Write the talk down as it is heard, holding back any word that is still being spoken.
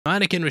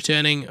Anakin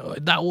returning,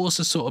 that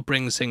also sort of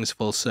brings things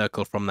full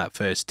circle from that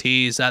first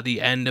tease at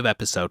the end of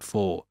episode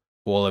 4.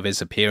 All of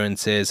his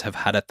appearances have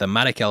had a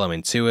thematic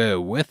element to it,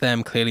 with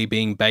them clearly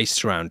being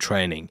based around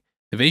training.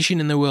 The vision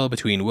in the world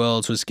between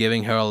worlds was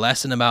giving her a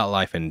lesson about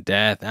life and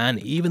death, and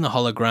even the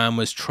hologram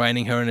was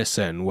training her in a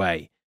certain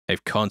way.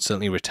 They've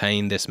constantly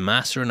retained this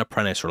master and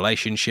apprentice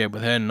relationship,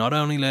 with her not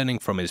only learning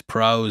from his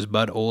pros,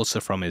 but also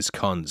from his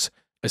cons.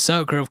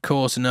 Ahsoka, of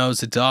course, knows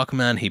the dark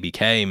man he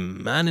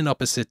became, and in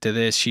opposite to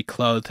this, she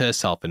clothed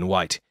herself in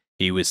white.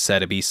 He was said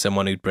to be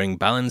someone who'd bring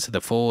balance to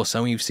the Force,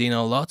 and we've seen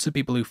lots of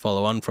people who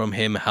follow on from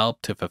him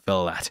help to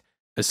fulfill that.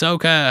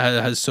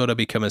 Ahsoka has sort of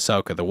become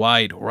Ahsoka the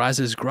White, whereas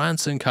his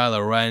grandson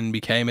Kylo Ren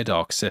became a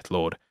dark Sith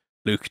Lord.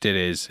 Luke did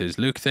his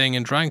Luke thing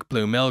and drank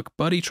blue milk,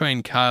 but he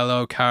trained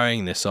Kylo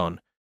carrying this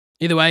on.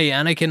 Either way,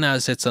 Anakin now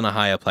sits on a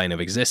higher plane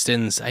of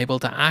existence, able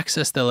to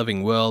access the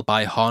living world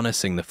by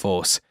harnessing the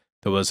Force.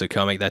 There was a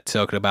comic that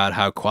talked about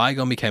how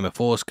Qui-Gon became a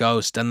Force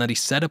ghost and that he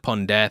said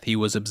upon death he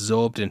was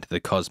absorbed into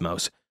the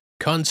cosmos.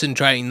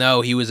 Concentrating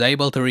though, he was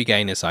able to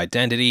regain his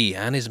identity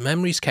and his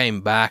memories came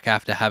back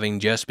after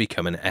having just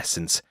become an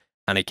essence.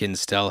 Anakin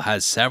still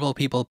has several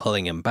people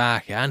pulling him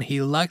back and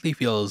he likely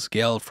feels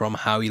guilt from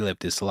how he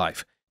lived his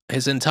life.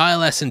 His entire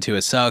lesson to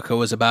Ahsoka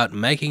was about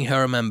making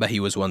her remember he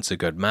was once a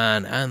good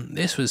man, and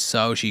this was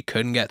so she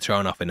couldn't get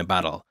thrown off in a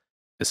battle.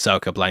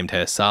 Ahsoka blamed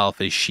herself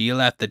as she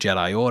left the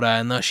Jedi Order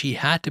and thus she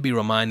had to be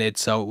reminded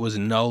so it was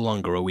no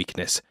longer a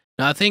weakness.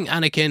 Now I think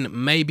Anakin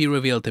may be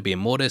revealed to be a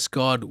Mortis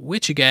god,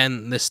 which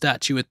again the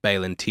statue with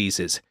Baylan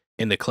teases.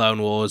 In the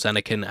Clone Wars,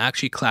 Anakin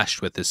actually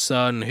clashed with his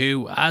son,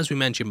 who, as we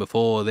mentioned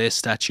before, this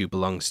statue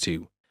belongs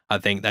to. I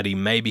think that he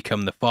may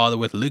become the father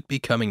with Luke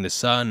becoming the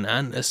son,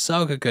 and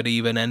Ahsoka could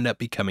even end up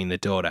becoming the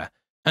daughter.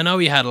 I know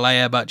he had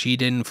Leia, but she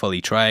didn't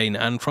fully train,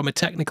 and from a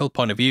technical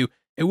point of view,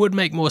 it would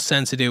make more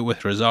sense to do it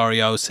with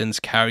Rosario since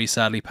Carrie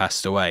sadly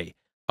passed away.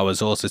 I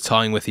was also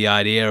toying with the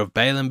idea of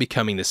Baylan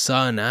becoming the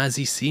son, as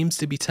he seems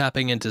to be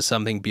tapping into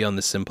something beyond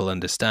the simple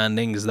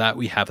understandings that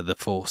we have of the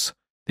Force.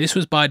 This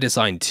was by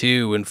design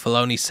too, and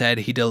Filoni said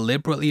he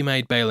deliberately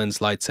made Baylan's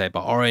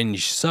lightsaber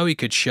orange so he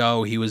could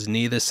show he was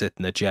neither Sith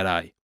nor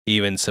Jedi.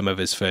 Even some of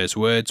his first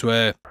words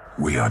were,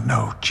 "We are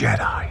no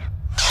Jedi."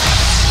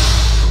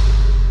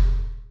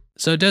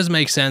 So it does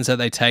make sense that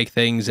they take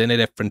things in a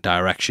different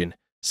direction.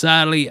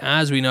 Sadly,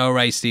 as we know,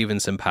 Ray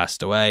Stevenson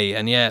passed away,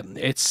 and yet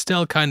it's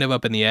still kind of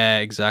up in the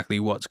air exactly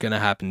what's going to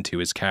happen to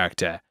his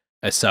character.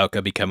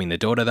 Ahsoka becoming the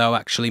daughter though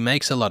actually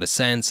makes a lot of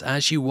sense,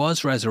 as she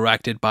was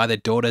resurrected by the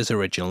daughter's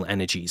original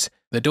energies.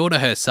 The daughter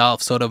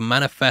herself sort of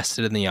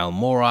manifested in the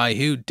Morai,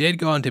 who did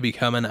go on to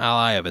become an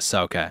ally of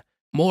Ahsoka.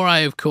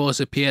 Morai of course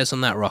appears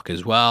on that rock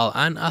as well,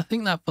 and I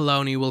think that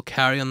Filoni will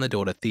carry on the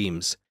daughter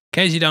themes.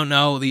 In case you don't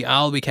know, the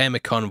owl became a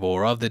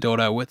convor of the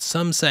daughter, with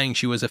some saying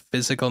she was a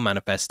physical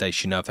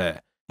manifestation of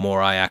her.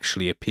 Morai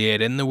actually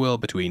appeared in the world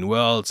between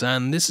worlds,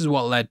 and this is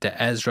what led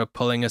to Ezra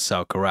pulling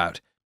Ahsoka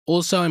out.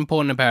 Also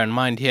important to bear in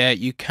mind here,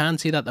 you can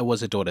see that there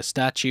was a daughter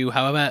statue,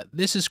 however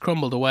this has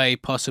crumbled away,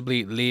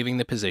 possibly leaving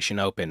the position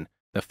open.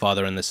 The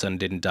father and the son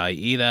didn't die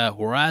either,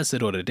 whereas the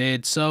daughter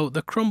did, so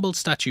the crumbled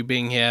statue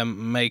being here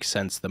makes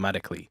sense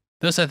thematically.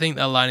 Thus I think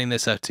they're lining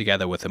this up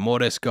together with the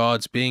Mortis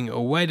gods being a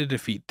way to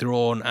defeat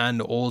Thrawn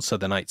and also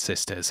the Night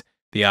Sisters.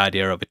 The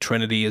idea of a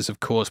trinity is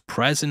of course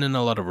present in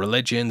a lot of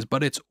religions,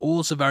 but it's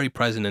also very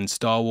present in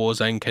Star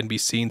Wars and can be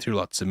seen through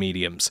lots of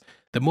mediums.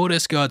 The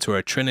Mortis gods were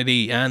a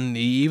trinity, and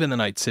even the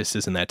Night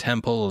Sisters in their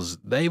temples,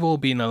 they've all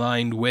been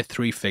aligned with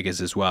three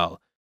figures as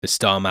well. The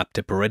star map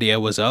to Peridia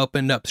was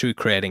opened up through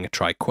creating a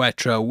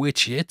triquetra,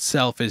 which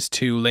itself is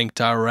too linked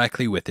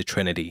directly with the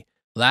Trinity.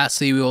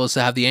 Lastly, we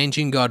also have the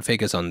ancient god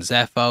figures on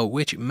Zepho,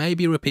 which may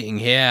be repeating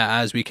here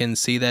as we can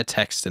see their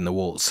text in the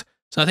walls.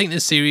 So I think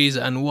this series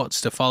and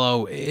what's to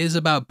follow is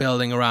about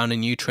building around a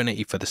new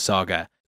trinity for the saga.